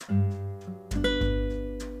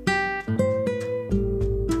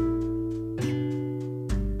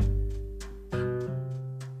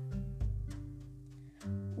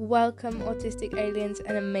Welcome, autistic aliens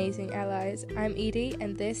and amazing allies. I'm Edie,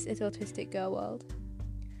 and this is Autistic Girl World.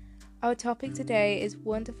 Our topic today is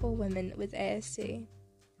wonderful women with ASD.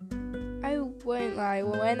 I won't lie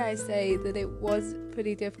when I say that it was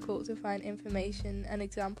pretty difficult to find information and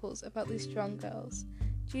examples about these strong girls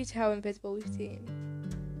due to how invisible we seem,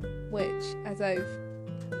 which, as I've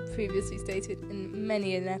previously stated in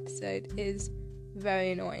many an episode, is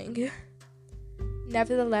very annoying.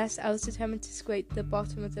 Nevertheless, I was determined to scrape the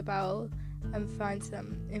bottom of the barrel and find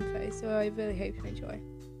some info, so I really hope you enjoy.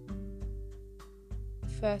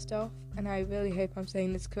 First off, and I really hope I'm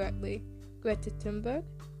saying this correctly, Greta Thunberg.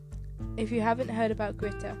 If you haven't heard about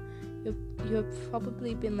Greta, you've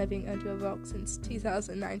probably been living under a rock since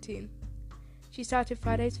 2019. She started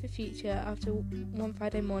Fridays for Future after one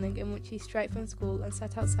Friday morning in which she straight from school and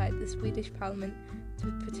sat outside the Swedish parliament to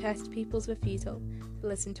protest people's refusal to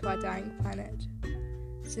listen to our dying planet.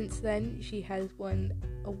 Since then, she has won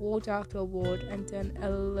award after award and done a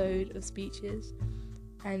load of speeches,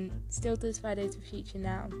 and still does Fridays for Future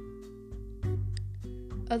now.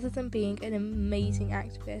 Other than being an amazing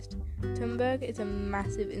activist, Thunberg is a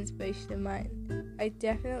massive inspiration of mine. I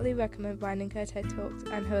definitely recommend finding her TED Talks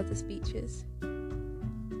and her other speeches.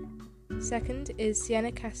 Second is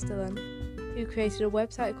Sienna Castellan, who created a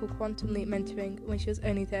website called Quantum Leap Mentoring when she was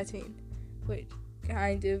only 13, which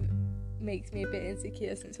kind of makes me a bit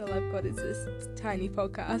insecure since all I've got is this tiny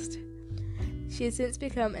podcast. She has since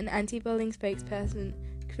become an anti-bullying spokesperson,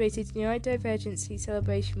 created Neurodivergency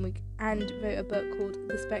Celebration Week, and wrote a book called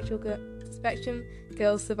The Spectrum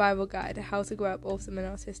Girls Survival Guide: How to Grow Up Awesome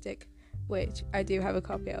and Autistic, which I do have a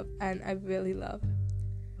copy of and I really love.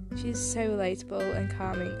 She's so relatable and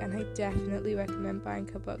calming, and I definitely recommend buying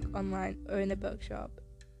her book online or in a bookshop.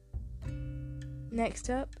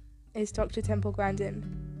 Next up is Dr. Temple Grandin,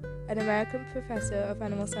 an American professor of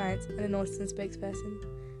animal science and an autism spokesperson.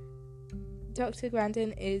 Dr.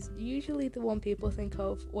 Grandin is usually the one people think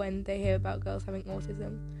of when they hear about girls having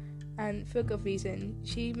autism, and for good reason.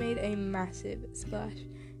 She made a massive splash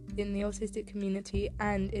in the autistic community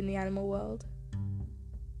and in the animal world.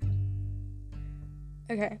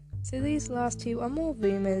 Okay, so these last two are more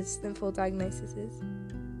rumours than full diagnoses?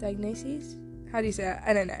 How do you say it?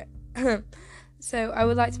 I don't know. So I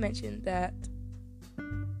would like to mention that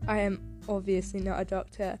I am obviously not a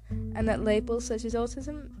doctor, and that labels such as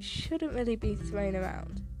autism shouldn't really be thrown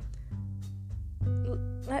around.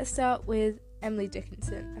 Let's start with Emily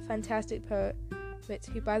Dickinson, a fantastic poet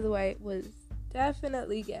who, by the way, was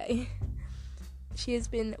definitely gay. She has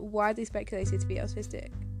been widely speculated to be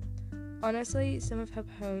autistic. Honestly, some of her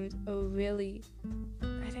poems are really,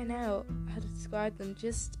 I don't know how to describe them,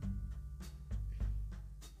 just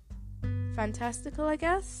fantastical, I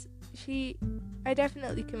guess. I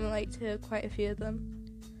definitely can relate to quite a few of them.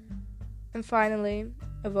 And finally,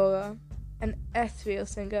 Aurora, an ethereal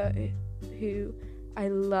singer who I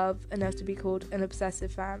love enough to be called an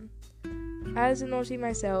obsessive fan. As a naughty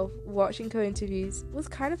myself, watching her interviews was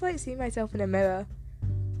kind of like seeing myself in a mirror.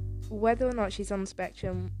 Whether or not she's on the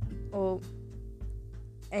spectrum or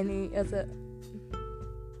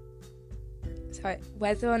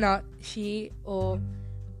whether or not she or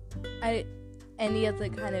any other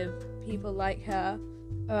kind of people like her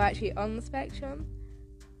are actually on the spectrum,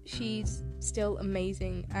 she's still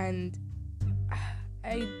amazing, and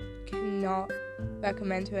I cannot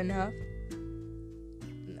recommend her enough.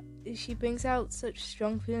 She brings out such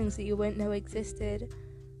strong feelings that you won't know existed,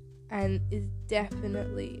 and is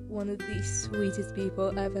definitely one of the sweetest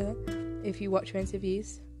people ever if you watch her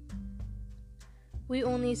interviews. We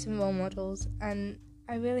all need some role models, and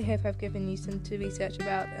I really hope I've given you some to research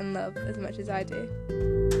about and love as much as I do.